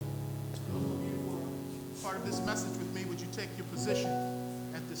part of this message with me, would you take your position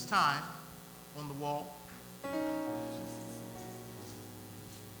at this time on the wall?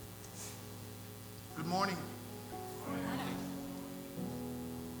 Good morning.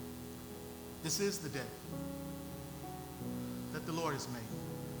 This is the day that the Lord has made.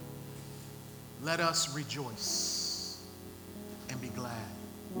 Let us rejoice and be glad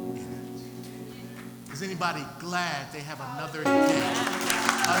in it. Is anybody glad they have another day?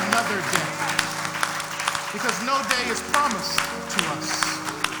 Another day. Because no day is promised to us.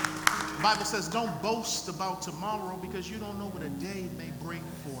 The Bible says don't boast about tomorrow because you don't know what a day may bring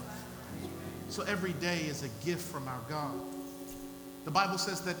forth. So every day is a gift from our God. The Bible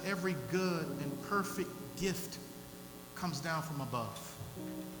says that every good and perfect gift comes down from above,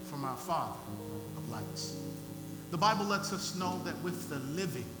 from our Father of lights. The Bible lets us know that with the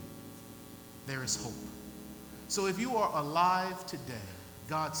living, there is hope. So if you are alive today,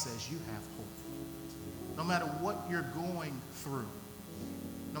 God says you have hope. No matter what you're going through,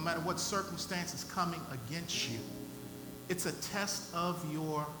 no matter what circumstances coming against you, it's a test of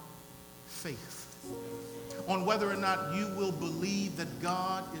your faith on whether or not you will believe that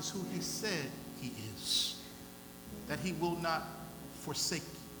God is who he said he is, that he will not forsake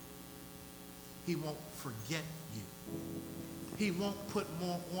you. He won't forget you. He won't put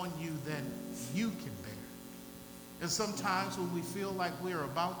more on you than you can bear. And sometimes when we feel like we're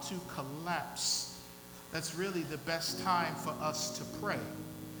about to collapse, that's really the best time for us to pray,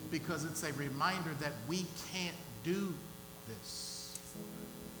 because it's a reminder that we can't do this.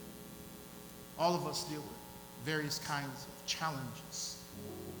 All of us deal with various kinds of challenges,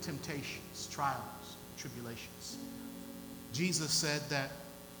 temptations, trials, tribulations. Jesus said that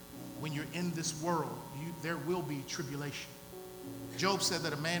when you're in this world, there will be tribulation. Job said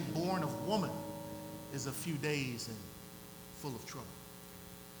that a man born of woman is a few days and full of trouble.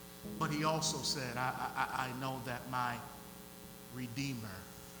 But he also said, I know that my Redeemer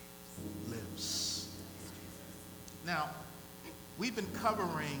lives. Now, we've been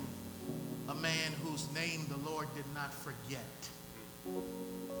covering a man whose name the Lord did not forget.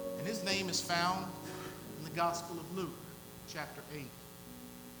 And his name is found in the Gospel of Luke, chapter 8.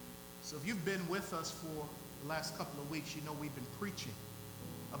 So if you've been with us for the last couple of weeks, you know we've been preaching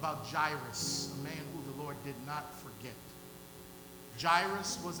about Jairus, a man who the Lord did not forget.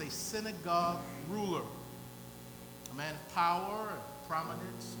 Jairus was a synagogue ruler, a man of power and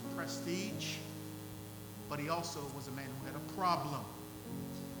prominence and prestige, but he also was a man who had a problem.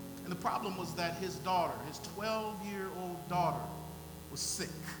 And the problem was that his daughter, his 12-year-old daughter, was sick.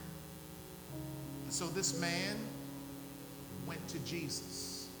 And so this man went to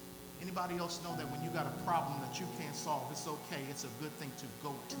Jesus. Anybody else know that when you got a problem that you can't solve, it's okay, it's a good thing to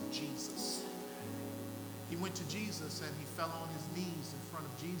go to Jesus. He went to Jesus and he fell on his knees in front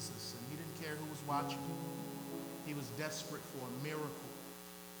of Jesus, and he didn't care who was watching. He was desperate for a miracle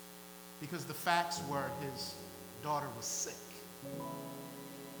because the facts were his daughter was sick.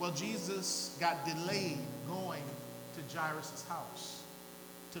 Well, Jesus got delayed going to Jairus' house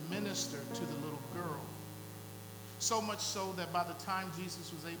to minister to the little girl. So much so that by the time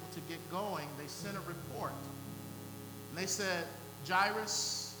Jesus was able to get going, they sent a report. And they said,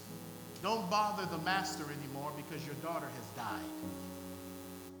 Jairus, don't bother the master anymore because your daughter has died.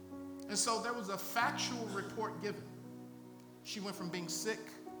 And so there was a factual report given. She went from being sick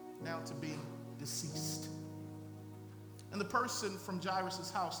now to being deceased. And the person from Jairus'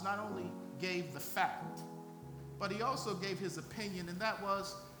 house not only gave the fact, but he also gave his opinion, and that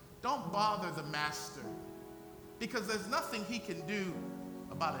was, don't bother the master because there's nothing he can do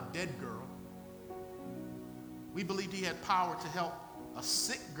about a dead girl. We believed he had power to help a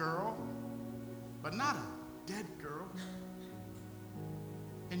sick girl, but not a dead girl.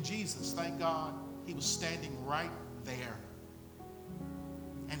 And Jesus, thank God, he was standing right there.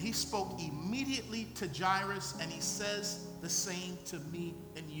 And he spoke immediately to Jairus, and he says the same to me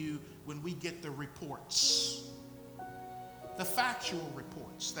and you when we get the reports. The factual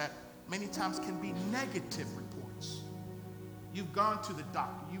reports that many times can be negative reports. You've gone to the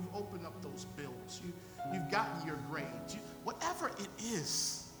doctor, you've opened up those bills, you've gotten your grades, whatever it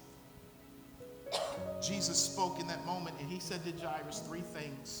is. Jesus spoke in that moment, and he said to Jairus 3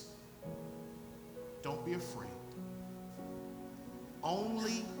 things. Don't be afraid.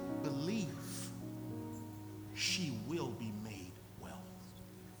 Only believe. She will be made well.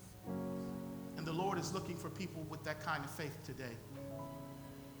 And the Lord is looking for people with that kind of faith today.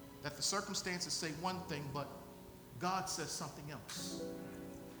 That the circumstances say one thing, but God says something else.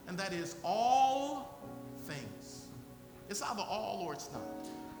 And that is all things. It's either all or it's not.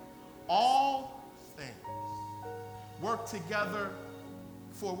 All things work together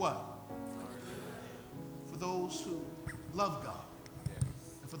for what? those who love God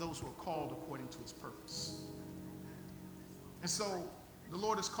and for those who are called according to his purpose. And so the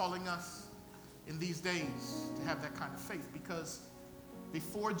Lord is calling us in these days to have that kind of faith, because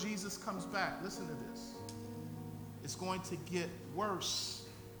before Jesus comes back, listen to this, it's going to get worse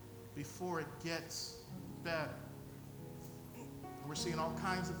before it gets better. We're seeing all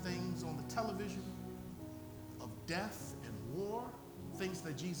kinds of things on the television of death and war, things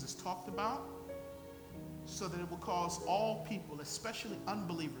that Jesus talked about, so that it will cause all people, especially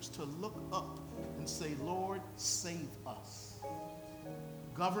unbelievers, to look up and say, Lord, save us.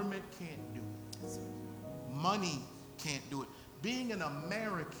 Government can't do it. Money can't do it. Being an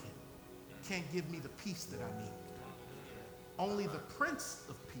American can't give me the peace that I need. Only the Prince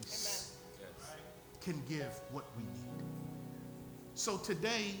of Peace can give what we need. So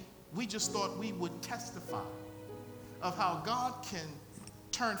today, we just thought we would testify of how God can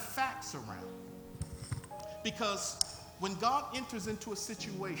turn facts around. Because when God enters into a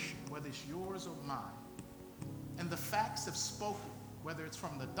situation, whether it's yours or mine, and the facts have spoken, whether it's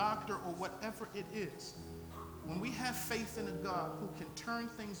from the doctor or whatever it is, when we have faith in a God who can turn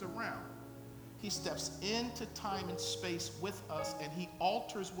things around, he steps into time and space with us, and he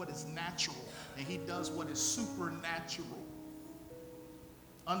alters what is natural, and he does what is supernatural.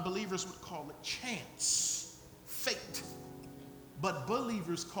 Unbelievers would call it chance, fate, but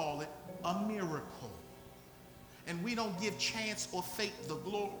believers call it a miracle. And we don't give chance or fate the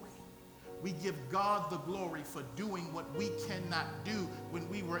glory. We give God the glory for doing what we cannot do when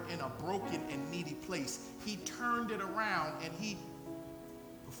we were in a broken and needy place. He turned it around and he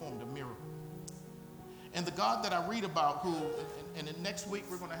performed a miracle. And the God that I read about, who, and next week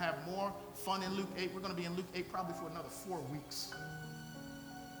we're going to have more fun in Luke 8. We're going to be in Luke 8 probably for another 4 weeks.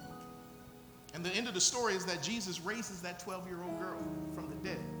 And the end of the story is that Jesus raises that 12-year-old girl from the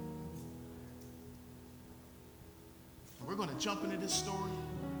dead. And we're going to jump into this story.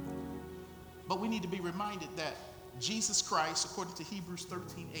 But we need to be reminded that Jesus Christ, according to Hebrews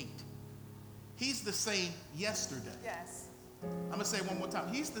 13:8, he's the same yesterday. Yes. I'm going to say it one more time.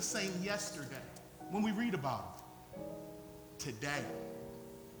 He's the same yesterday when we read about him, today,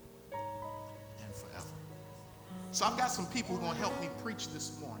 and forever. So I've got some people who are going to help me preach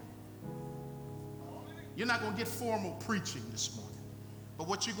this morning. You're not going to get formal preaching this morning, but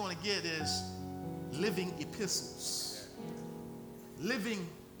what you're going to get is living epistles. Living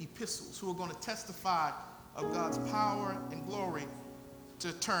epistles who are going to testify of God's power and glory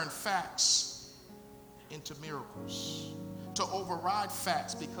to turn facts into miracles, to override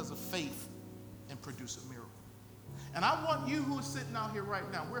facts because of faith and produce a miracle. And I want you who are sitting out here right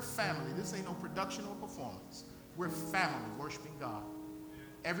now, we're family. This ain't no production or performance. We're family worshiping God.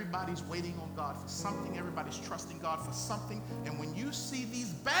 Everybody's waiting on God for something. Everybody's trusting God for something. And when you see these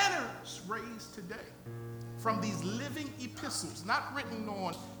banners raised today from these living epistles, not written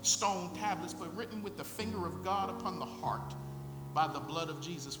on stone tablets, but written with the finger of God upon the heart by the blood of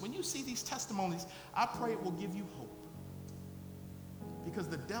Jesus, when you see these testimonies, I pray it will give you hope. Because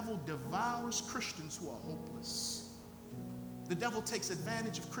the devil devours Christians who are hopeless. The devil takes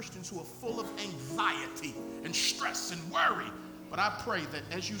advantage of Christians who are full of anxiety and stress and worry. But I pray that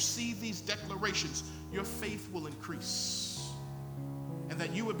as you see these declarations, your faith will increase. And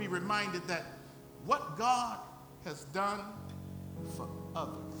that you would be reminded that what God has done for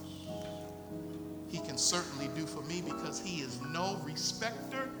others, he can certainly do for me, because he is no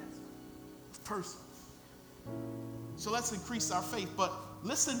respecter of persons. So let's increase our faith. But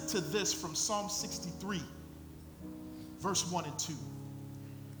listen to this from Psalm 63, verse 1 and 2.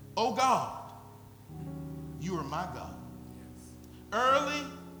 O God, you are my God. Early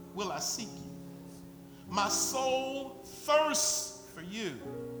will I seek you. My soul thirsts for you.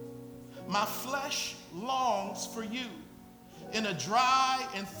 My flesh longs for you in a dry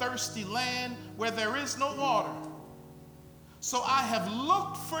and thirsty land where there is no water. So I have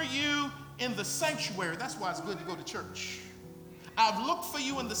looked for you in the sanctuary. That's why it's good to go to church. I've looked for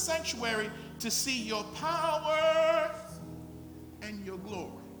you in the sanctuary to see your power and your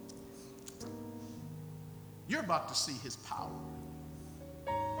glory. You're about to see his power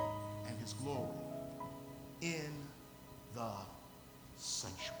and his glory in the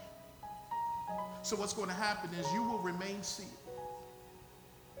sanctuary. So what's going to happen is you will remain seated.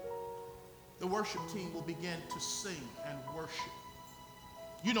 The worship team will begin to sing and worship.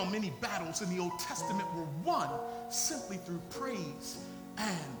 You know, many battles in the Old Testament were won simply through praise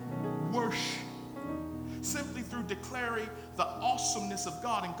and worship. Simply through declaring the awesomeness of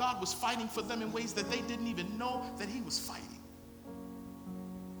God. And God was fighting for them in ways that they didn't even know that he was fighting.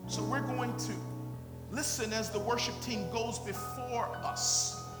 So we're going to listen as the worship team goes before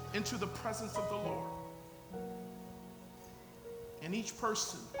us into the presence of the Lord. And each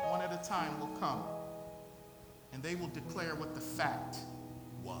person, one at a time, will come and they will declare what the fact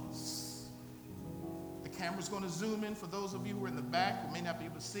was. The camera's going to zoom in for those of you who are in the back who may not be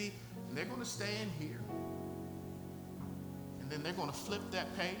able to see, and they're going to stay in here. And then they're going to flip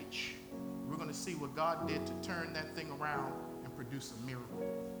that page. We're going to see what God did to turn that thing around and produce a miracle.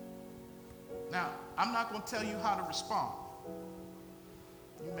 Now, I'm not going to tell you how to respond.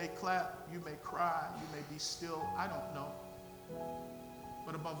 You may clap, you may cry, you may be still, I don't know.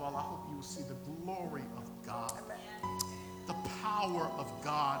 But above all, I hope you will see the glory of God, the power of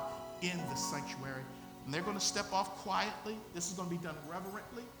God in the sanctuary. And they're going to step off quietly. This is going to be done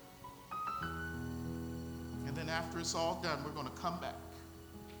reverently. And then after it's all done, we're going to come back.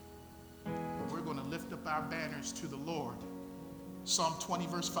 And we're going to lift up our banners to the Lord. Psalm 20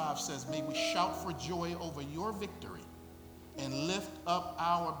 verse 5 says, may we shout for joy over your victory and lift up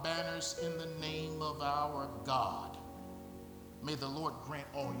our banners in the name of our God. May the Lord grant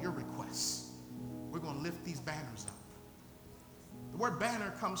all your requests. We're going to lift these banners up. The word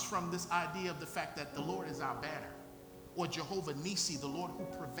banner comes from this idea of the fact that the Lord is our banner, or Jehovah Nissi, the Lord who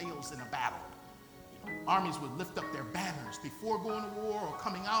prevails in a battle. Armies would lift up their banners before going to war or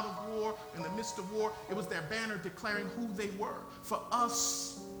coming out of war, in the midst of war. It was their banner declaring who they were. For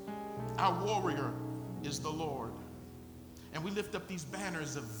us, our warrior is the Lord. And we lift up these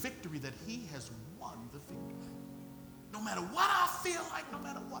banners of victory that he has won the victory. No matter what I feel like, no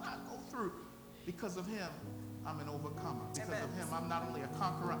matter what I go through, because of him, I'm an overcomer. Because of him, I'm not only a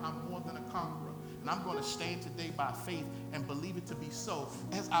conqueror, I'm more than a conqueror. And I'm going to stand today by faith and believe it to be so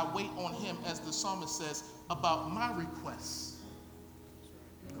as I wait on him, as the psalmist says, about my requests.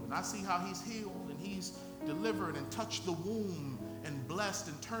 When I see how he's healed and he's delivered and touched the womb and blessed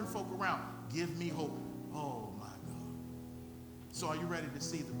and turned folk around, give me hope. Oh, my God. So are you ready to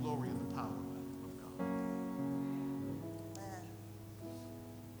see the glory and the power of God?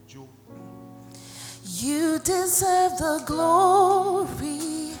 Jewel. You deserve the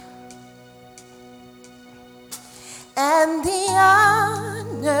glory and the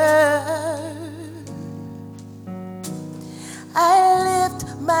honor. I lift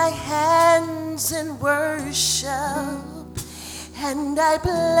my hands in worship and I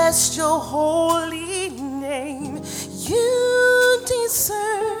bless your holy name. You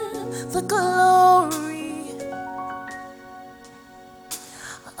deserve the glory,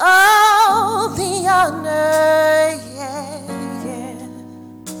 all the honor, yeah, yeah.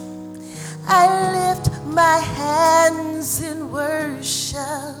 I lift my hands in worship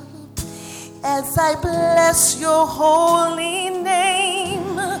as I bless your holy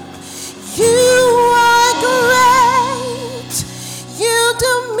name. You are great, you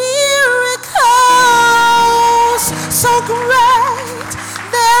do miracles so great.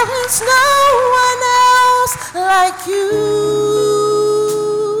 There is no one else like you.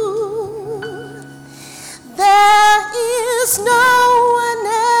 There is no one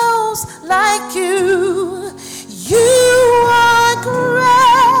else like you. You are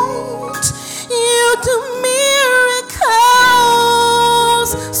great. You do miracles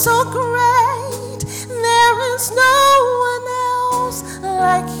so great. There is no one else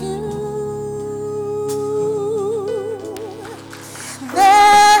like you.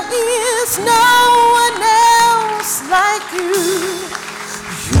 There is no one else like you.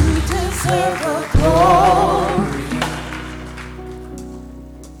 You deserve the glory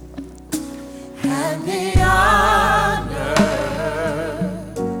and the honor.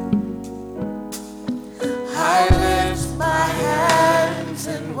 I lift my hands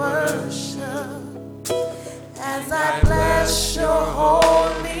in worship as I bless your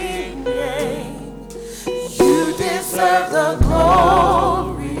holy name. You deserve the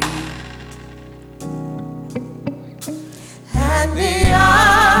glory and the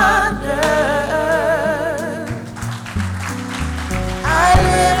honor. I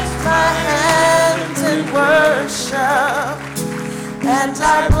lift my hands in worship and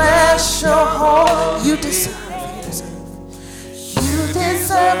I bless your whole. You deserve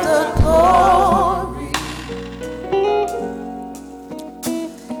the glory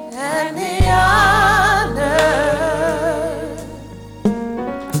and the honor.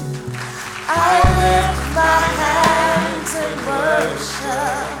 I lift my hands in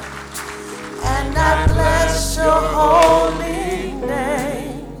worship and I bless your holy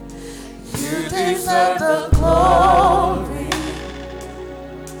name. You deserve the glory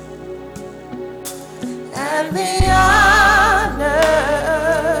and the honor.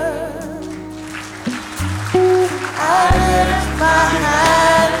 I lift my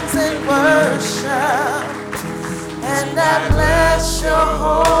hands in worship and I bless your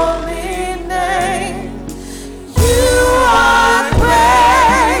holy name.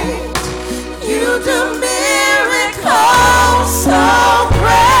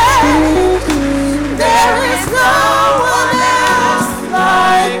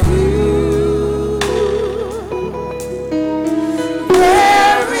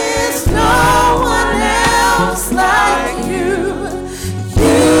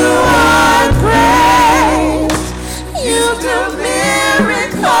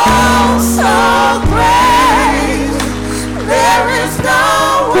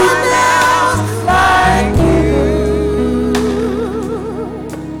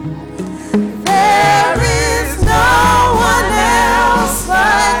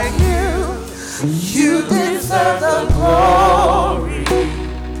 You deserve the glory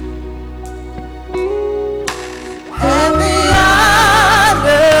and the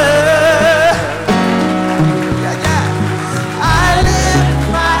honor. Yeah, yeah. I lift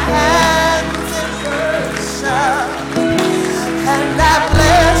my hands in worship and I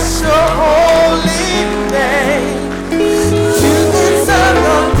bless your holy name. You deserve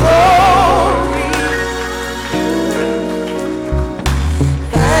the glory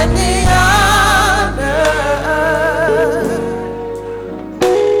and the honor.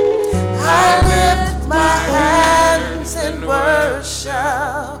 I lift my hands in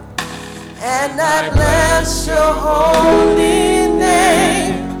worship and I bless your holy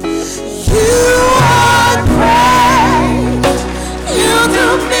name. You are great. You do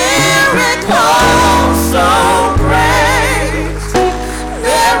miracles so great.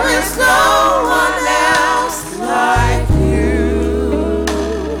 There is no one else like you.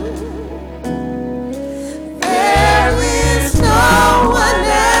 There is no one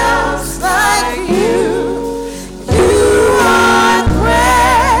else like you. You are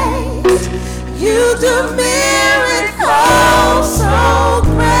great. You do miracles so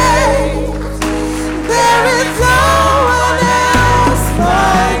great. There is no one else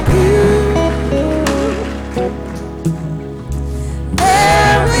like you.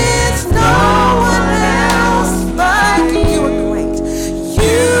 There is no one else like you.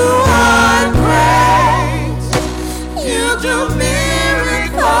 You are great. You are great. You do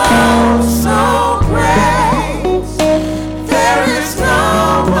miracles so great. There is no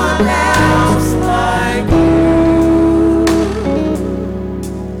one else like you.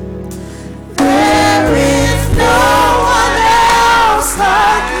 There is no one else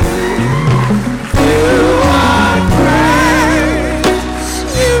like you. You are great.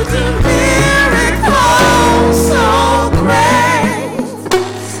 You do miracles so great.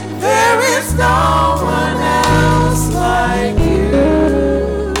 There is no one else like you.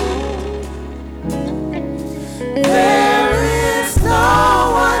 There is no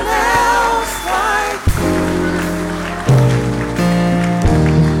one else like you.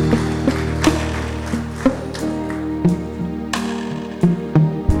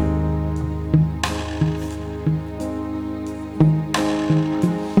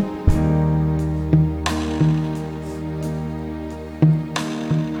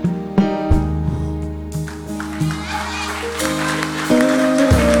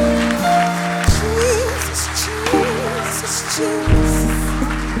 Jesus, Jesus, Jesus.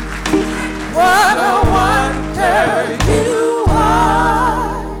 What a wonder you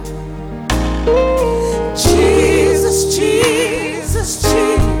are. Jesus, Jesus,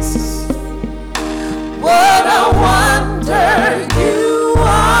 Jesus. What a wonder you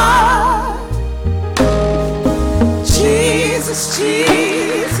are. Jesus,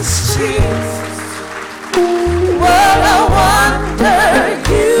 Jesus, Jesus. What a wonder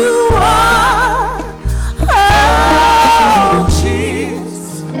you are. Oh,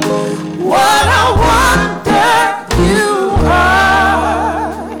 Jesus. What a wonder you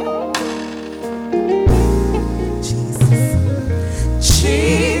are. Jesus.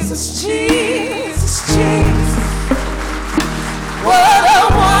 Jesus, Jesus, Jesus. What a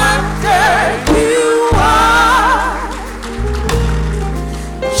wonder you are.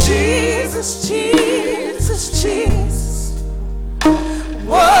 Jesus, Jesus, Jesus.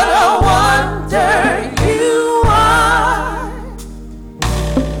 What a wonder you are.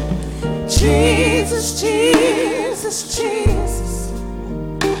 Jesus, Jesus, Jesus.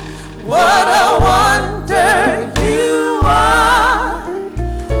 What a wonder you are.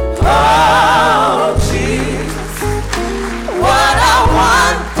 Oh, Jesus. What a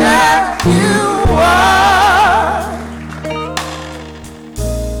wonder you are.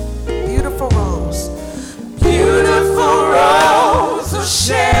 Beautiful rose. Beautiful rose of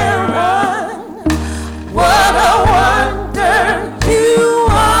Sharon. What a wonder you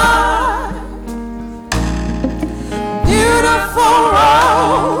are. Beautiful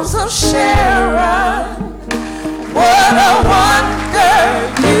rose of Sharon.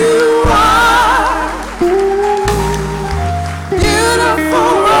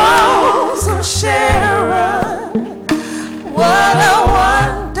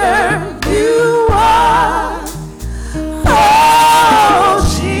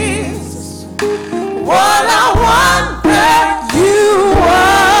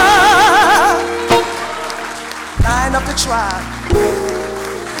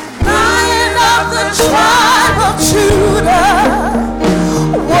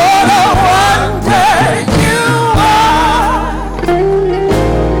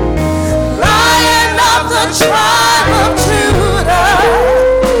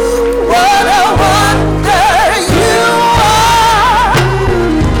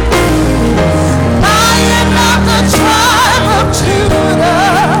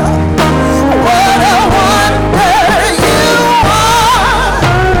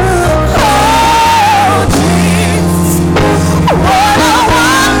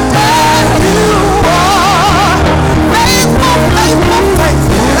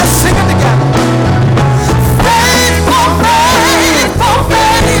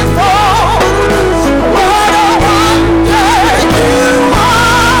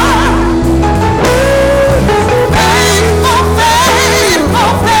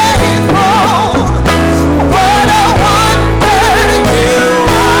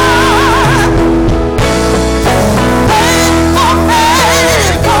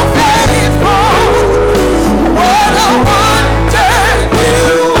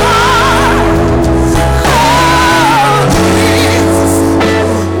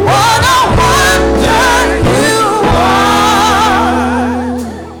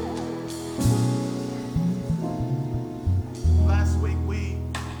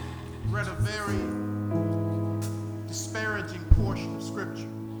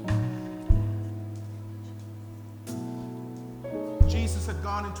 Jesus had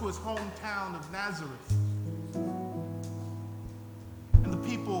gone into his hometown of Nazareth. And the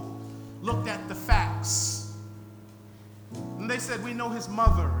people looked at the facts. And they said, we know his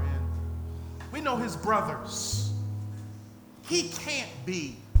mother and we know his brothers. He can't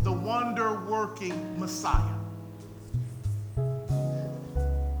be the wonder-working Messiah.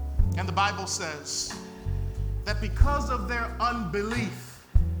 And the Bible says that because of their unbelief,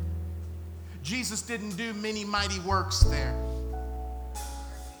 Jesus didn't do many mighty works there.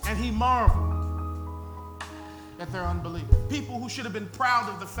 And he marveled at their unbelief. People who should have been proud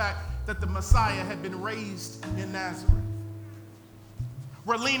of the fact that the Messiah had been raised in Nazareth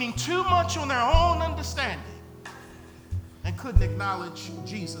were leaning too much on their own understanding and couldn't acknowledge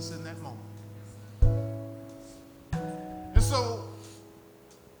Jesus in that moment. And so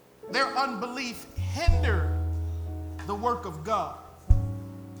their unbelief hindered the work of God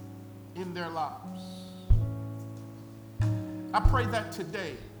in their lives. I pray that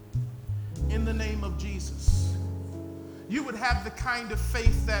today, in the name of Jesus, you would have the kind of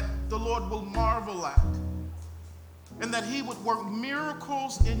faith that the Lord will marvel at, and that he would work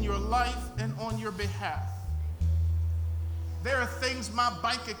miracles in your life and on your behalf. There are things my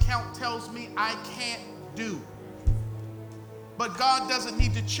bank account tells me I can't do. But God doesn't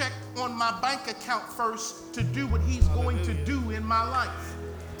need to check on my bank account first to do what he's going to do in my life.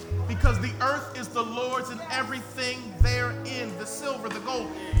 Because the earth is the Lord's and everything therein, the silver, the gold,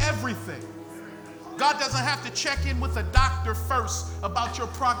 everything. God doesn't have to check in with a doctor first about your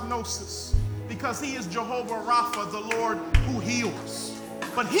prognosis, because he is Jehovah Rapha, the Lord who heals.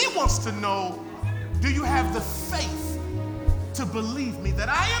 But he wants to know, do you have the faith to believe me that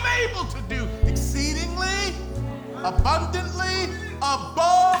I am able to do exceedingly, abundantly,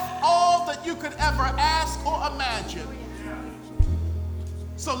 above all that you could ever ask or imagine?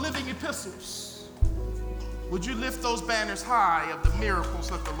 So, living epistles, would you lift those banners high of the miracles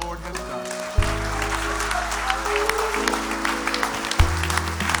that the Lord has done?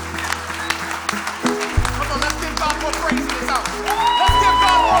 Come on, let's give God more praise in this house. Let's give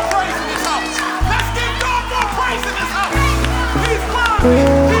God more praise in this house. Let's give God more praise in this house. He's worthy.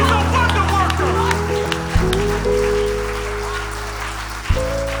 He's a wonder worker.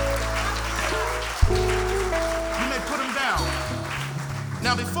 You may put him down.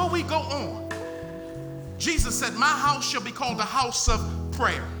 Now, before we go on, Jesus said, my house shall be called a house of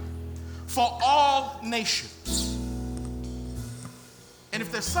prayer for all nations. And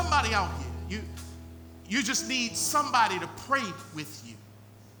if there's somebody out here, you just need somebody to pray with you,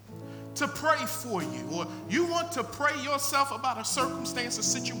 to pray for you, or you want to pray yourself about a circumstance, a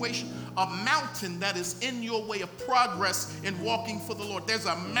situation, a mountain that is in your way of progress in walking for the Lord. There's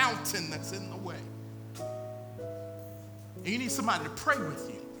a mountain that's in the way. And you need somebody to pray with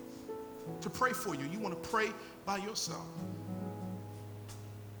you, to pray for you. You want to pray by yourself.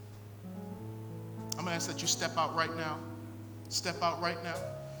 I'm going to ask that you step out right now. Step out right now.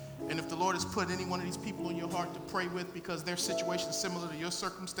 And if the Lord has put any one of these people on your heart to pray with because their situation is similar to your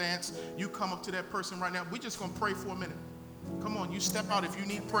circumstance, you come up to that person right now. We're just going to pray for a minute. Come on, you step out if you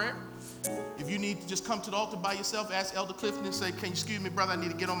need prayer. If you need to just come to the altar by yourself, ask Elder Clifton and say, can you excuse me, brother, I need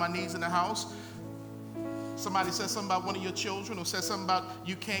to get on my knees in the house. Somebody says something about one of your children, or says something about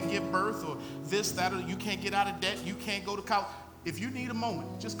you can't give birth, or this, that, or you can't get out of debt, you can't go to college. If you need a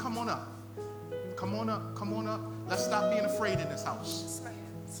moment, just come on up. Come on up, come on up. Let's stop being afraid in this house.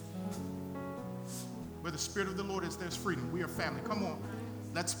 Where the Spirit of the Lord is, there's freedom. We are family. Come on,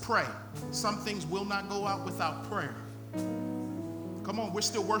 let's pray. Some things will not go out without prayer. Come on, we're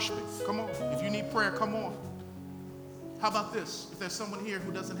still worshiping. Come on, if you need prayer, come on. How about this? If there's someone here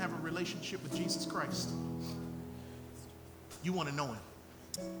who doesn't have a relationship with Jesus Christ, you want to know him.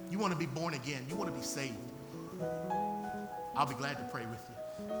 You want to be born again. You want to be saved. I'll be glad to pray with you.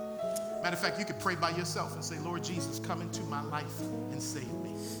 Matter of fact, you could pray by yourself and say, Lord Jesus, come into my life and save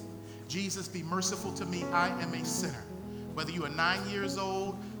me. Jesus, be merciful to me. I am a sinner. Whether you are 9 years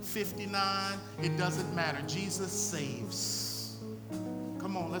old, 59, it doesn't matter. Jesus saves.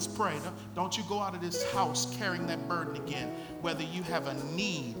 Come on, let's pray. Don't you go out of this house carrying that burden again. Whether you have a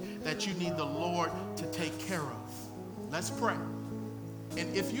need that you need the Lord to take care of. Let's pray.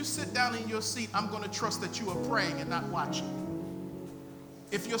 And if you sit down in your seat, I'm going to trust that you are praying and not watching.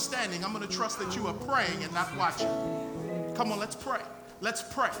 If you're standing, I'm going to trust that you are praying and not watching. Come on, let's pray. Let's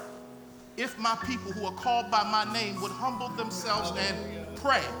pray. If my people who are called by my name would humble themselves and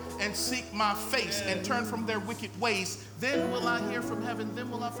pray and seek my face and turn from their wicked ways, then will I hear from heaven, then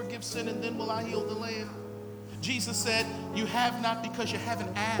will I forgive sin, and then will I heal the land. Jesus said, you have not because you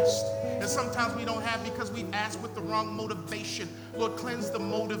haven't asked. And sometimes we don't have because we ask with the wrong motivation. Lord, cleanse the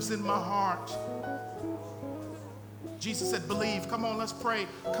motives in my heart. Jesus said, believe. Come on, let's pray.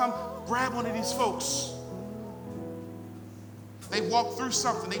 Come, grab one of these folks. They've walked through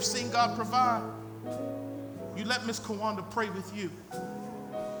something. They've seen God provide. You let Miss Kawanda pray with you.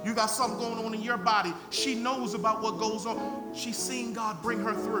 You got something going on in your body. She knows about what goes on. She's seen God bring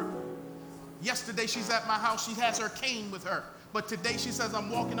her through. Yesterday, she's at my house. She has her cane with her. But today, she says, I'm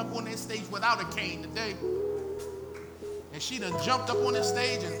walking up on that stage without a cane today. And she done jumped up on this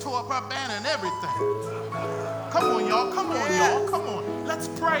stage and tore up her banner and everything. Come on, y'all. Come on, y'all. Come on. Let's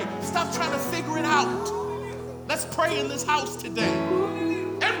pray. Stop trying to figure it out. Let's pray in this house today.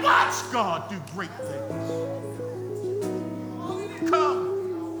 And watch God do great things. Come.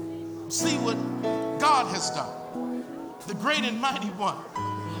 See what God has done. The great and mighty one.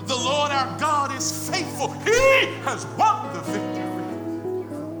 The Lord our God is faithful. He has won the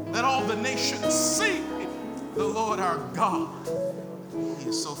victory. Let all the nations see the Lord our God. He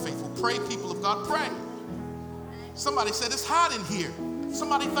is so faithful. Pray, people of God, pray. Somebody said it's hot in here.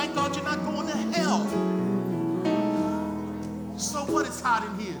 Somebody thank God you're not going to hell. So what is hot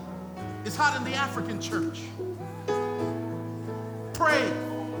in here? It's hot in the African church. Pray.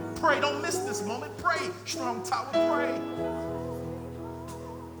 Pray. Don't miss this moment. Pray. Strong Tower, pray.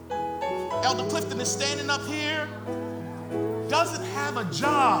 Elder Clifton is standing up here. Doesn't have a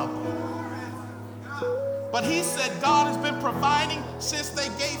job. But he said God has been providing since they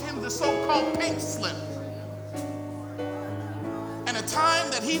gave him the so-called pink slip. And a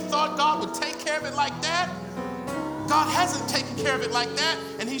time that he thought God would take care of it like that, God hasn't taken care of it like that,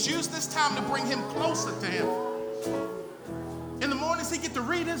 and he's used this time to bring him closer to him. In the mornings, he get to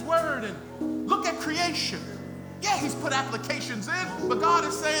read his word and look at creation. Yeah, he's put applications in, but God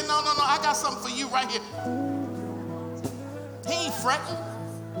is saying, no, I got something for you right here. He ain't fretting.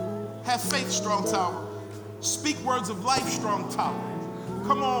 Have faith, Strong Tower. Speak words of life, Strong Tower.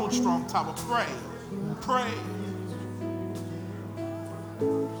 Come on, Strong Tower, pray. Pray.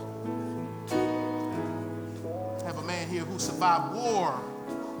 Have a man here who survived war.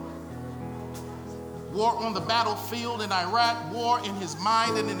 War on the battlefield in Iraq, war in his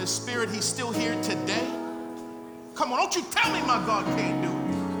mind and in his spirit. He's still here today. Come on, don't you tell me my God can't do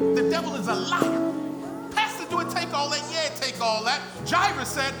it. The devil is a liar. Pastor, do it take all that? Yeah, it take all that. Jairus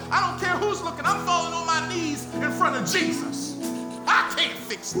said, I don't care who's looking. I'm falling on my knees in front of Jesus. I can't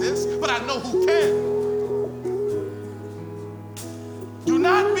fix this, but I know who can. Do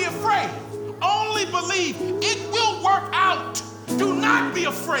not be afraid. Only believe. It will work out. Do not be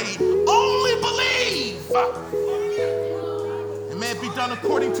afraid. Only believe. And may it be done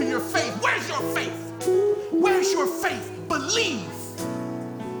according to your faith. Where's your faith? Where's your faith? Believe.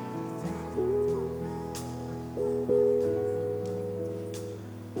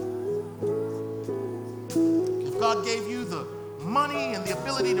 If God gave you the money and the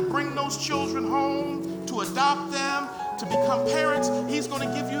ability to bring those children home, to adopt them, to become parents, he's going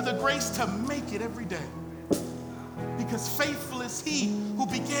to give you the grace to make it every day. Because faithful is he who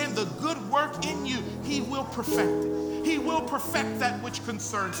began the good work in you. He will perfect it. He will perfect that which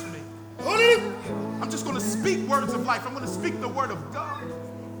concerns me. I'm just going to speak words of life. I'm going to speak the word of God.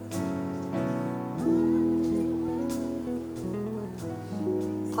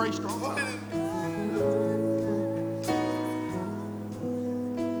 Pray strong.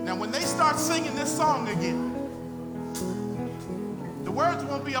 Now, when they start singing this song again, the words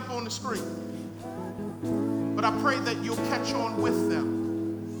won't be up on the screen. But I pray that you'll catch on with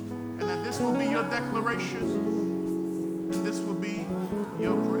them. And that this will be your declaration. And this will be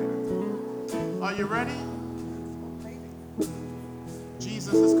your prayer. Are you ready?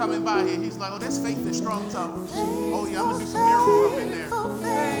 Jesus is coming by here. He's like, oh, there's faith in Strong Tower. Oh, yeah, I'm going to do some miracles up in there.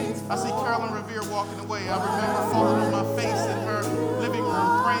 I see Carolyn Revere walking away. I remember falling on my face in her living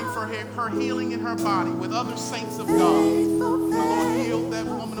room, praying for her healing in her body with other saints of God. The Lord healed that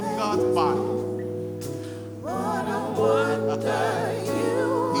woman of God's body.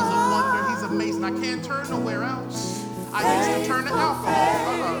 He's a wonder. He's amazing. I can't turn nowhere else. I used to turn to alcohol.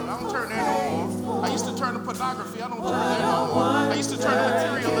 I don't turn there no more. I used to turn to pornography. I don't turn there no more. I used to turn to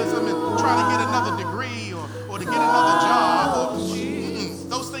materialism and try to get another degree or to get another job.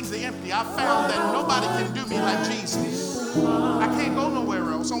 Those things are empty. I found that nobody can do me like Jesus. I can't go nowhere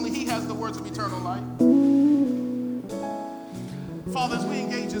else. Only he has the words of eternal life. Father, as we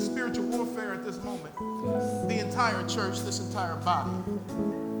engage in spiritual warfare at this moment, the entire church, this entire body,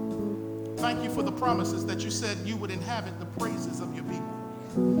 thank you for the promises that you said you would inhabit the praises of your people.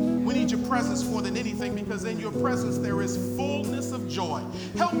 We need your presence more than anything because in your presence there is fullness of joy.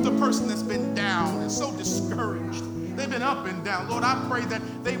 Help the person that's been down and so discouraged. They've been up and down. Lord, I pray that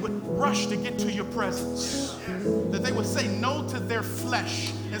they would rush to get to your presence. That they would say no to their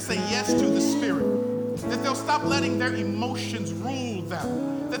flesh and say yes to the Spirit. that they'll stop letting their emotions rule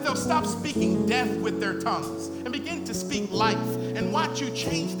them, that they'll stop speaking death with their tongues and begin to speak life, and watch you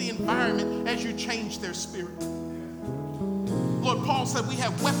change the environment as you change their spirit. Lord, Paul said we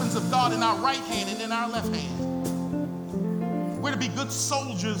have weapons of God in our right hand and in our left hand. We're to be good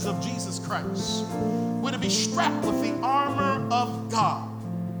soldiers of Jesus Christ. We're to be strapped with the armor of God.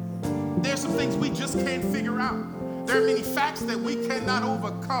 There's some things we just can't figure out. There are many facts that we cannot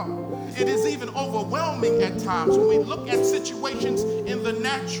overcome. It is even overwhelming at times when we look at situations in the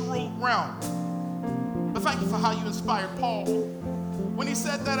natural realm. But thank you for how you inspired Paul when he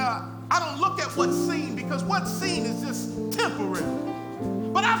said that I don't look at what's seen, because what's seen is just temporary.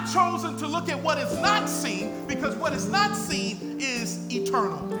 But I've chosen to look at what is not seen, because what is not seen is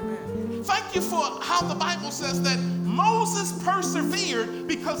eternal. Thank you for how the Bible says that Moses persevered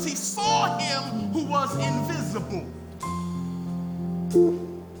because he saw him who was invisible.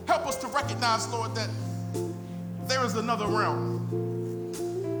 Help us to recognize, Lord, that there is another realm,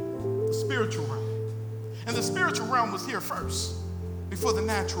 the spiritual realm. And the spiritual realm was here first, before the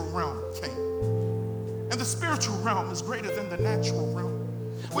natural realm came. And the spiritual realm is greater than the natural realm,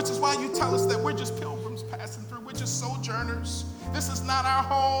 which is why you tell us that we're just pilgrims passing through. We're just sojourners. This is not our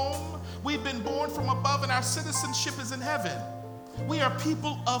home. We've been born from above, and our citizenship is in heaven. We are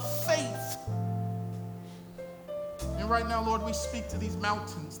people of faith. And right now, Lord, we speak to these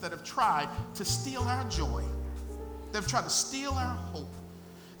mountains that have tried to steal our joy. They've tried to steal our hope.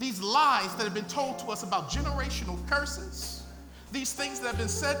 These lies that have been told to us about generational curses, these things that have been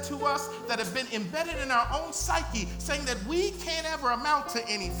said to us that have been embedded in our own psyche, saying that we can't ever amount to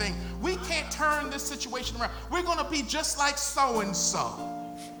anything. We can't turn this situation around. We're going to be just like so-and-so.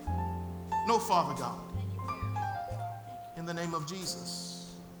 No, Father God, in the name of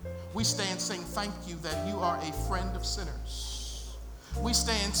Jesus, we stand saying thank you that you are a friend of sinners. We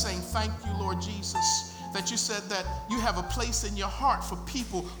stand saying thank you, Lord Jesus, that you said that you have a place in your heart for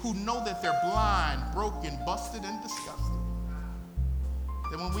people who know that they're blind, broken, busted, and disgusted.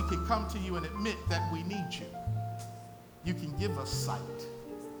 That when we can come to you and admit that we need you, you can give us sight.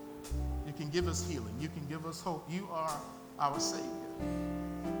 You can give us healing. You can give us hope. You are our Savior.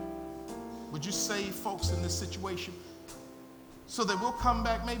 Would you save folks in this situation so that we'll come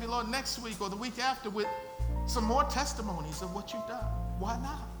back maybe, Lord, next week or the week after with some more testimonies of what you've done? Why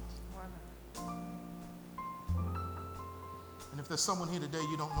not? And if there's someone here today,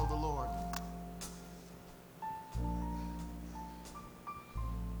 you don't know the Lord,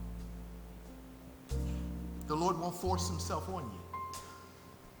 the Lord won't force himself on you.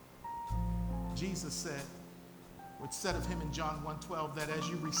 Jesus said, which said of him in John 1:12, that as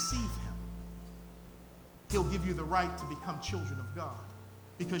you receive him, he'll give you the right to become children of God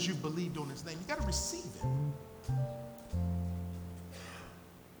because you've believed on his name. You got to receive it.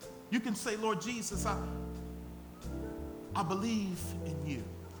 You can say, Lord Jesus, I believe in you.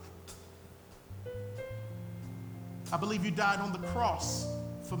 I believe you died on the cross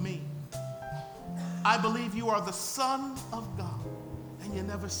for me. I believe you are the Son of God and you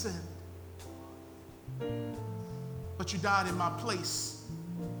never sinned. But you died in my place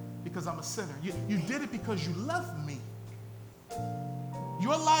because I'm a sinner. You did it because you love me.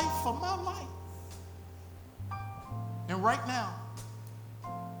 Your life for my life. And right now,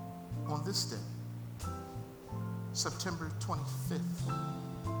 on this day, September 25th,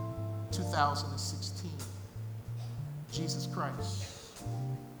 2016, Jesus Christ,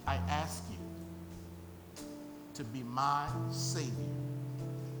 I ask you to be my Savior,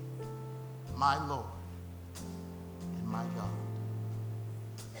 my Lord, and my God.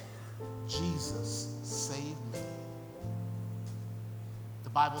 Jesus, save me. The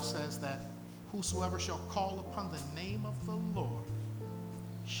Bible says that whosoever shall call upon the name of the Lord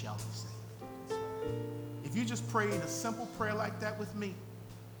shall be saved. If you just prayed a simple prayer like that with me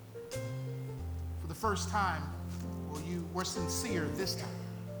for the first time, or you were sincere this time,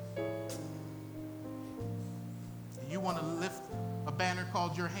 you want to lift a banner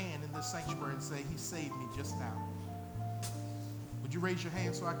called your hand in this sanctuary and say, he saved me just now. Would you raise your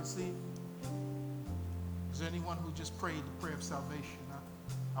hand so I can see it? Is there anyone who just prayed the prayer of salvation?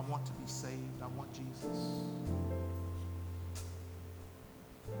 I want to be saved. I want Jesus.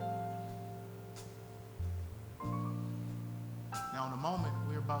 Now, in a moment,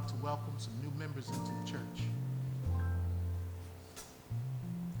 we're about to welcome some new members into the church.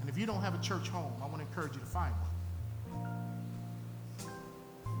 And if you don't have a church home, I want to encourage you to find one.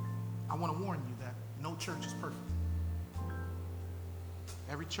 I want to warn you that no church is perfect.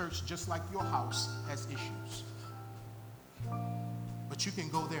 Every church, just like your house, has issues. But you can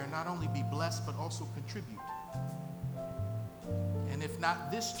go there and not only be blessed, but also contribute. And if not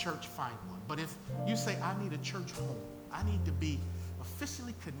this church, find one. But if you say, I need a church home, I need to be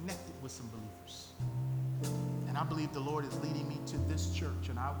officially connected with some believers, and I believe the Lord is leading me to this church,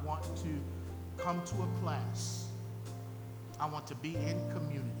 and I want to come to a class, I want to be in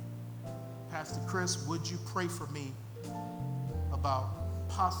community. Pastor Chris, would you pray for me about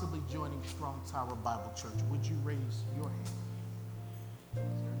possibly joining Strong Tower Bible Church? Would you raise your hand? Is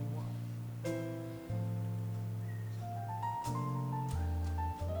there anyone?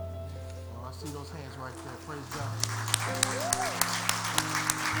 Oh, I see those hands right there. Praise God.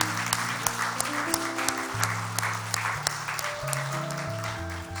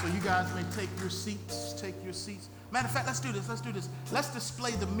 So you guys may take your seats. Take your seats. Matter of fact, let's do this. Let's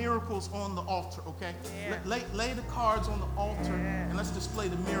display the miracles on the altar, okay? Yeah. Lay the cards on the altar, and let's display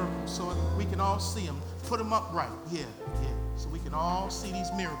the miracles so we can all see them. Put them up right. Yeah. So we can all see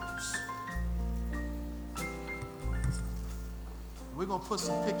these miracles. We're going to put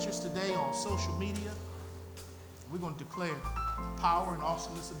some pictures today on social media. We're going to declare the power and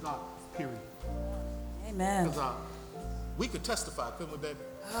awesomeness of God, period. Amen. Because we could testify, couldn't we, baby?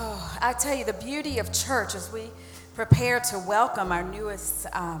 Oh, I tell you, the beauty of church as we prepare to welcome our newest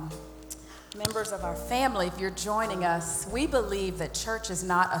members of our family. If you're joining us, we believe that church is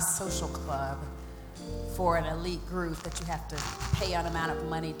not a social club for an elite group that you have to pay an amount of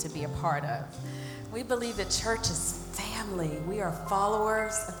money to be a part of. We believe that church is family. We are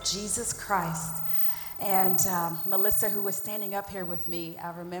followers of Jesus Christ. And Melissa, who was standing up here with me,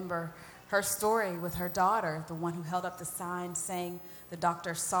 I remember her story with her daughter, the one who held up the sign saying the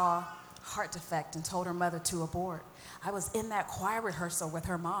doctor saw heart defect and told her mother to abort. I was in that choir rehearsal with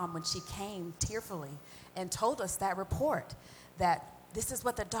her mom when she came tearfully and told us that report, that this is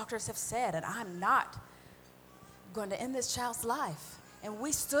what the doctors have said, and I'm not going to end this child's life. And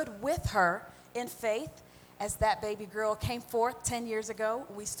we stood with her in faith as that baby girl came forth 10 years ago.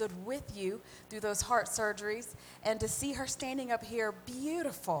 We stood with you through those heart surgeries, and to see her standing up here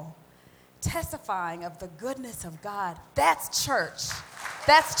beautiful, testifying of the goodness of God, that's church.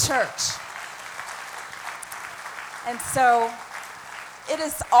 That's church. And so it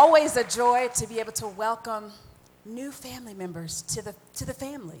is always a joy to be able to welcome new family members to the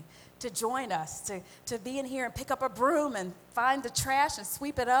family, to join us, to be in here and pick up a broom and find the trash and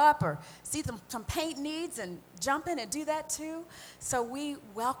sweep it up, or see some paint needs and jump in and do that too. So we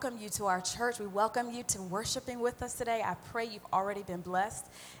welcome you to our church. We welcome you to worshiping with us today. I pray you've already been blessed,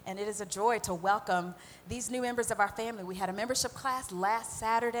 and it is a joy to welcome these new members of our family. We had a membership class last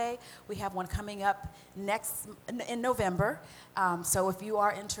Saturday. We have one coming up in November. So if you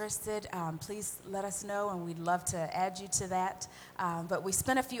are interested, please let us know, and we'd love to add you to that. But we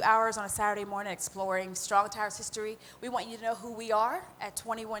spent a few hours on a Saturday morning exploring Strong Tower's history. We want you to know who we are at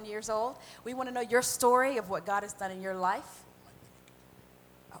 21 years old. We want to know your story of what God has done in your life.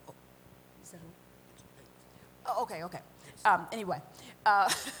 Okay. Anyway.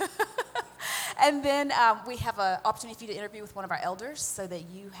 And then we have an opportunity for you to interview with one of our elders, so that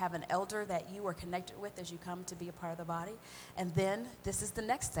you have an elder that you are connected with as you come to be a part of the body. And then this is the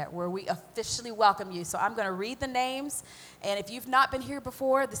next step where we officially welcome you. So I'm going to read the names, and if you've not been here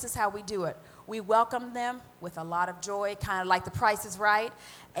before, this is how we do it. We welcome them with a lot of joy, kind of like The Price is Right,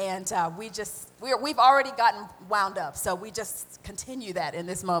 and we've already gotten wound up, so we just continue that in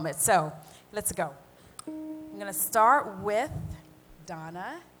this moment. So let's go. I'm going to start with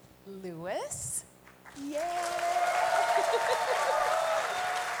Donna Lewis. Yay!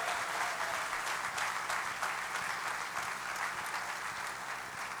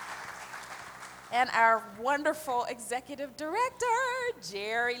 And our wonderful executive director,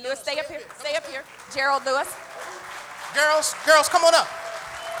 Jerry Lewis. Stay up here. Gerald Lewis. Girls, come on up.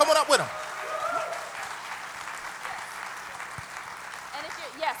 Come on up with them. And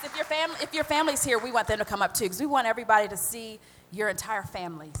if your family's here, we want them to come up too, because we want everybody to see your entire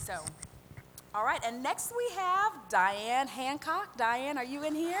family. So, all right, and next we have Diane Hancock. Diane, are you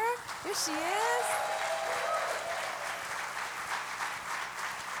in here? Here she is.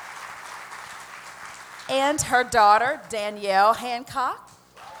 And her daughter, Danielle Hancock.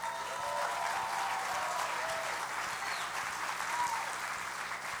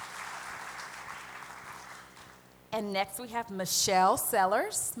 And next we have Michelle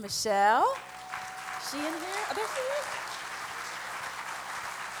Sellers. Michelle, she in here? Oh, there she is.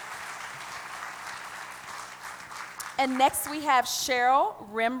 And next we have Cheryl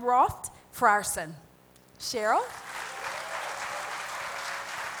Rimroft Frierson. Cheryl?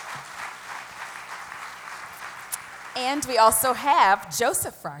 And we also have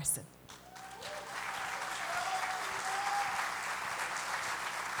Joseph Frierson.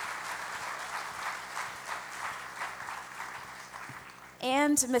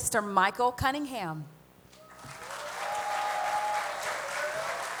 and Mr. Michael Cunningham.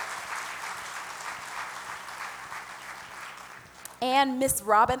 And Miss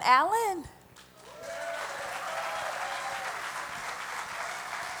Robin Allen.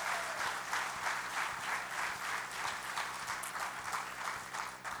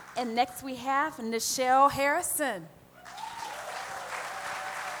 And next we have Nichelle Harrison.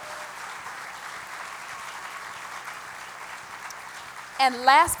 And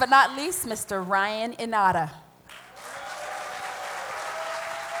last but not least, Mr. Ryan Inada.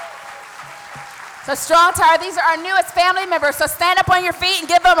 So Strong Tower, these are our newest family members. So stand up on your feet and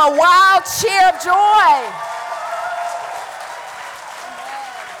give them a wild cheer of joy.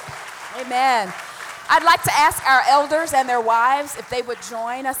 Amen. I'd like to ask our elders and their wives if they would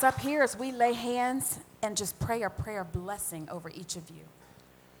join us up here as we lay hands and just pray a prayer of blessing over each of you.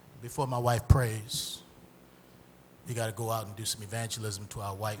 Before my wife prays, we got to go out and do some evangelism to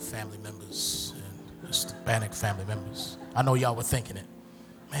our white family members and Hispanic family members. I know y'all were thinking it.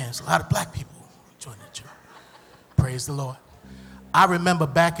 Man, there's a lot of black people joining the church. Praise the Lord. I remember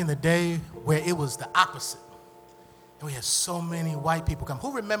back in the day where it was the opposite. And we had so many white people come.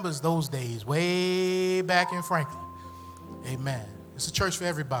 Who remembers those days way back in Franklin? Amen. It's a church for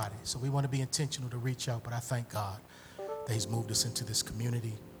everybody, so we want to be intentional to reach out. But I thank God that he's moved us into this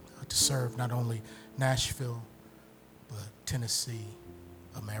community to serve not only Nashville, but Tennessee,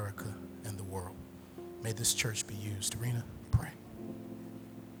 America, and the world. May this church be used. Arena, pray.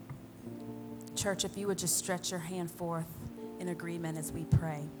 Church, if you would just stretch your hand forth in agreement as we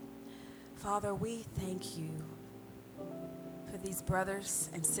pray. Father, we thank you for these brothers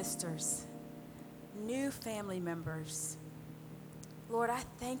and sisters, new family members. Lord, I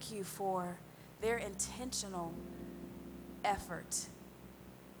thank you for their intentional effort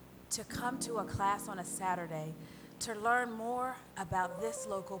to come to a class on a Saturday to learn more about this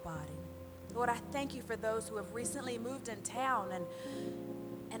local body. Lord, I thank you for those who have recently moved in town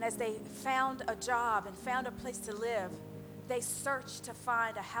and as they found a job and found a place to live, they searched to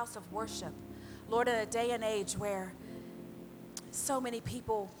find a house of worship. Lord, in a day and age where so many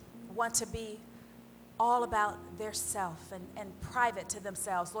people want to be all about their self and private to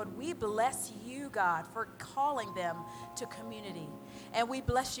themselves. Lord, we bless you, God, for calling them to community. And we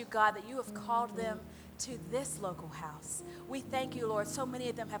bless you, God, that you have called them to this local house. We thank you, Lord. So many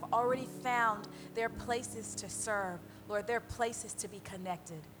of them have already found their places to serve, Lord, their places to be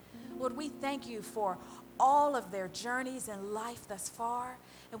connected. Lord, we thank you for all of their journeys in life thus far.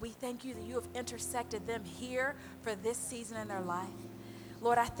 And we thank you that you have intersected them here for this season in their life.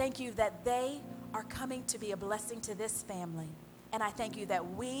 Lord, I thank you that they are coming to be a blessing to this family. And I thank you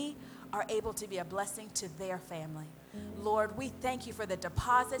that we are able to be a blessing to their family. Lord, we thank you for the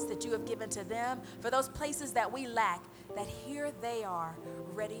deposits that you have given to them, for those places that we lack, that here they are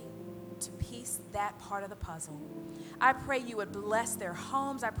ready to piece that part of the puzzle. I pray you would bless their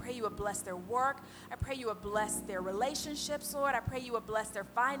homes. I pray you would bless their work. I pray you would bless their relationships, Lord. I pray you would bless their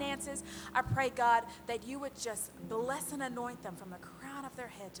finances. I pray, God, that you would just bless and anoint them from the crown of their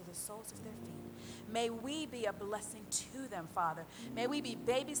head to the soles of their feet. May we be a blessing to them, Father. May we be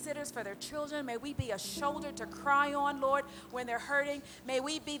babysitters for their children. May we be a shoulder to cry on, Lord, when they're hurting. May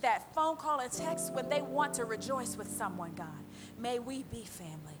we be that phone call and text when they want to rejoice with someone, God. May we be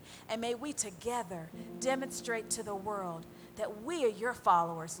family. And may we together demonstrate to the world that we are your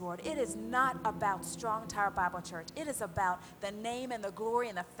followers, Lord. It is not about Strong Tower Bible Church. It is about the name and the glory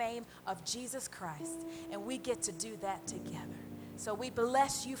and the fame of Jesus Christ. And we get to do that together. So we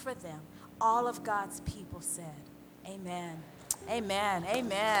bless you for them. All of God's people said, amen, amen,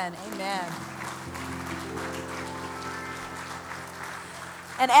 amen, amen.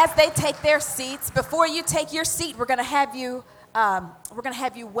 And as they take their seats, before you take your seat, we're going to have you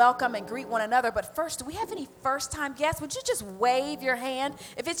welcome and greet one another. But first, do we have any first-time guests? Would you just wave your hand?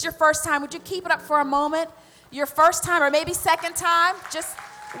 If it's your first time, would you keep it up for a moment? Your first time or maybe second time, just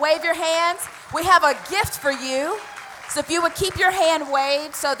wave your hands. We have a gift for you. So if you would keep your hand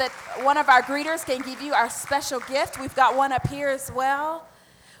waved so that one of our greeters can give you our special gift. We've got one up here as well.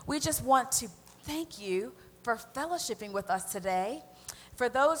 We just want to thank you for fellowshipping with us today. For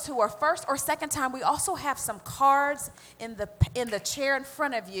those who are first or second time, we also have some cards in the chair in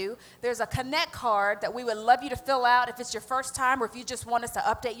front of you. There's a Connect card that we would love you to fill out if it's your first time or if you just want us to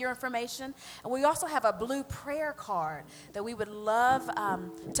update your information. And we also have a blue prayer card that we would love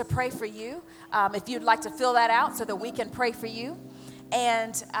to pray for you if you'd like to fill that out so that we can pray for you.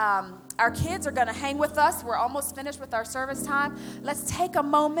 And our kids are going to hang with us. We're almost finished with our service time. Let's take a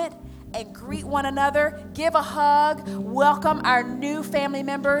moment and greet one another, give a hug, welcome our new family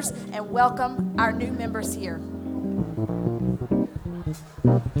members, and welcome our new members here.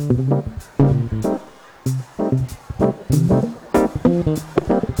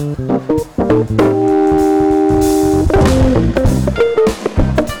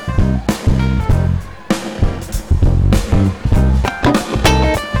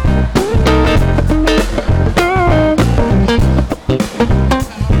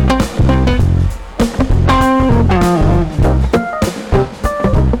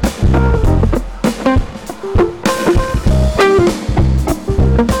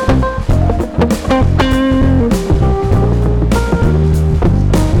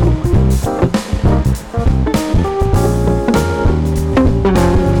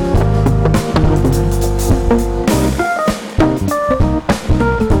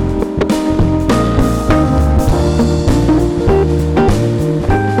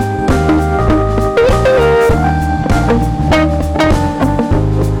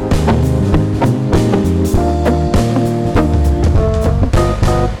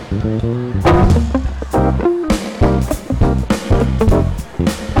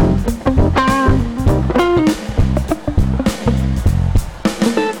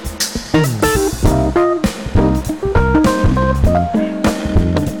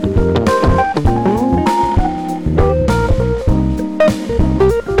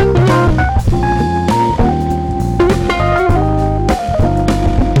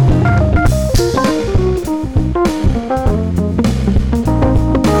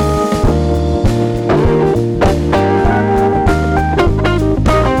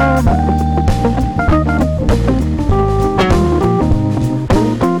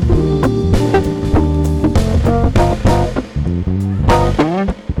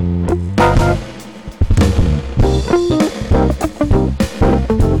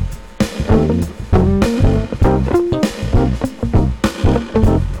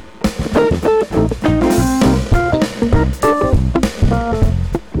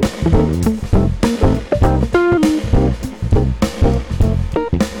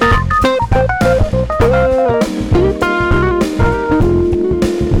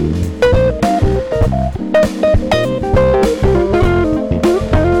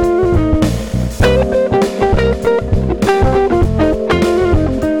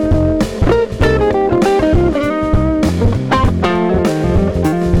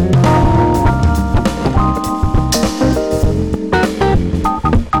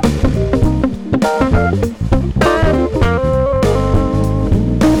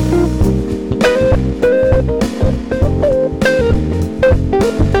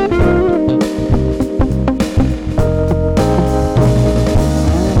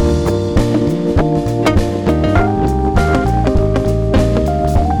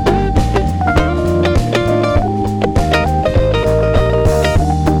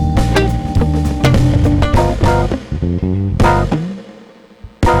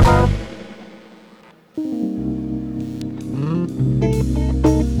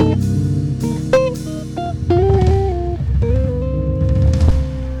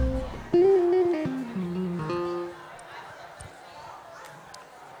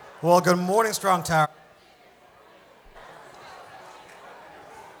 Well, good morning, Strong Tower.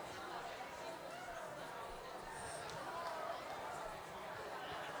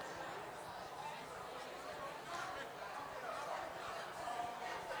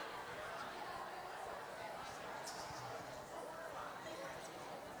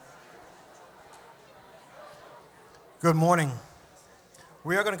 Good morning.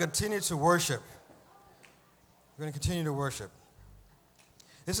 We are going to continue to worship. We're going to continue to worship.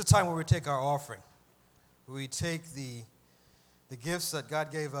 This is a time where we take our offering. We take the gifts that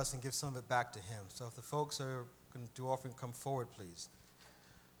God gave us and give some of it back to Him. So if the folks are going to do offering, come forward, please.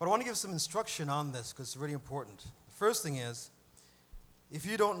 But I want to give some instruction on this because it's really important. The first thing is, if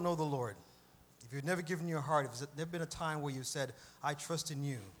you don't know the Lord, if you've never given your heart, if there's never been a time where you said, I trust in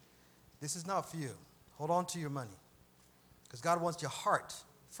you, this is not for you. Hold on to your money. Because God wants your heart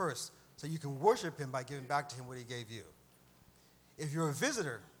first so you can worship Him by giving back to Him what He gave you. If you're a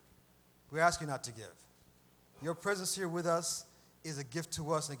visitor, we ask you not to give. Your presence here with us is a gift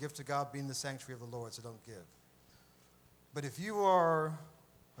to us and a gift to God being the sanctuary of the Lord, so don't give. But if you are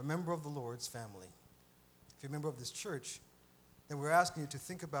a member of the Lord's family, if you're a member of this church, then we're asking you to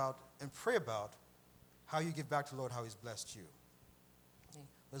think about and pray about how you give back to the Lord, how He's blessed you.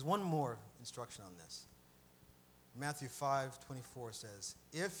 There's one more instruction on this. Matthew 5:24 says,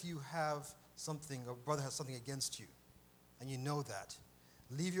 if you have something, or brother has something against you, and you know that,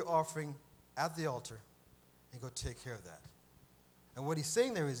 leave your offering at the altar and go take care of that. And what he's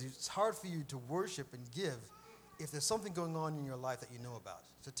saying there is it's hard for you to worship and give if there's something going on in your life that you know about.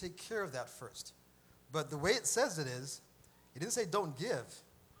 So take care of that first. But the way it says it is, He didn't say don't give.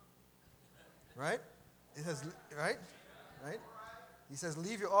 Right? It says, right? Right? He says,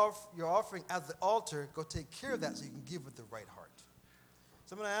 leave your offering at the altar. Go take care of that so you can give with the right heart.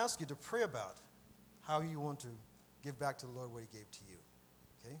 So I'm going to ask you to pray about how you want to give back to the Lord what he gave to you.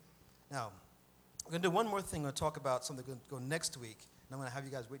 Okay? Now, we're going to do one more thing. We're going to talk about something that's going to go next week. And I'm going to have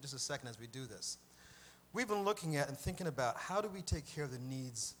you guys wait just a second as we do this. We've been looking at and thinking about how do we take care of the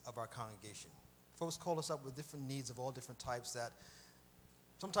needs of our congregation. Folks call us up with different needs of all different types that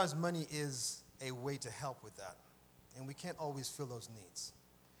sometimes money is a way to help with that. And we can't always fill those needs.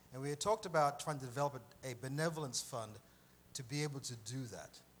 And we had talked about trying to develop a benevolence fund to be able to do that.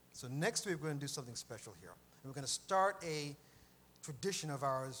 So next week we're going to do something special here. And we're going to start a tradition of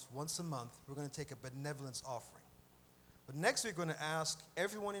ours once a month. We're going to take a benevolence offering. But next week we're going to ask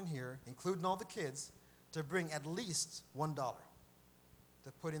everyone in here, including all the kids, to bring at least $1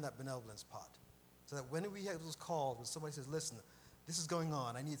 to put in that benevolence pot. So that when we have those calls, when somebody says, listen, this is going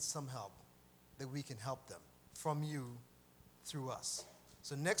on, I need some help, that we can help them from you through us.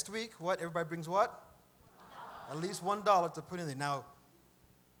 So next week, what? Everybody brings what? $1. At least $1 to put in there. Now,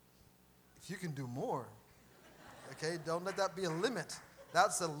 if you can do more, okay, don't let that be a limit.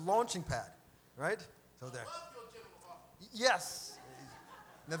 That's a launching pad, right? So there. Yes.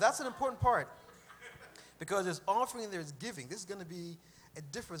 Now that's an important part because there's offering and there's giving. This is going to be a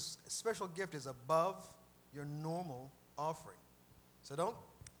different special gift is above your normal offering. So don't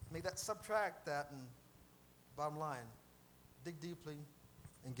make that subtract that and bottom line, dig deeply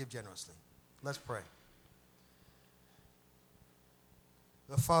and give generously. Let's pray.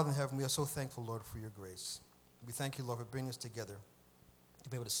 Our Father in heaven, we are so thankful, Lord, for your grace. We thank you, Lord, for bringing us together to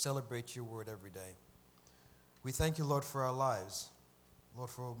be able to celebrate your word every day. We thank you, Lord, for our lives. Lord,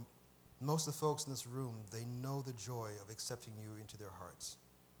 for most of the folks in this room, they know the joy of accepting you into their hearts.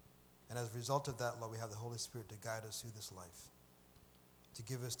 And as a result of that, Lord, we have the Holy Spirit to guide us through this life, to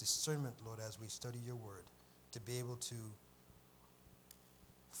give us discernment, Lord, as we study your word, to be able to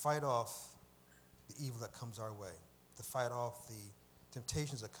fight off the evil that comes our way, to fight off the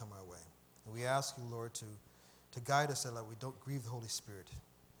temptations that come our way. And we ask you, Lord, to guide us that we don't grieve the Holy Spirit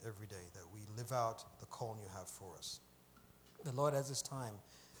every day, that we live out the calling you have for us. And Lord, as this time,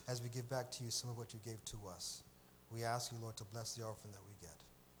 as we give back to you some of what you gave to us, we ask you, Lord, to bless the offering that we get.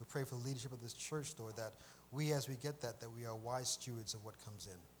 We pray for the leadership of this church, Lord, that we, as we get that we are wise stewards of what comes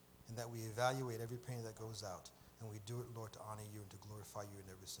in, and that we evaluate every penny that goes out, and we do it, Lord, to honor you and to glorify you in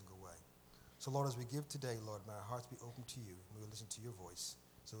every single way. So, Lord, as we give today, Lord, may our hearts be open to you, and we will listen to your voice,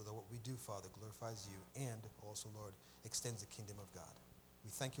 so that what we do, Father, glorifies you, and also, Lord, extends the kingdom of God. We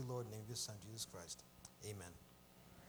thank you, Lord, in the name of your Son, Jesus Christ. Amen.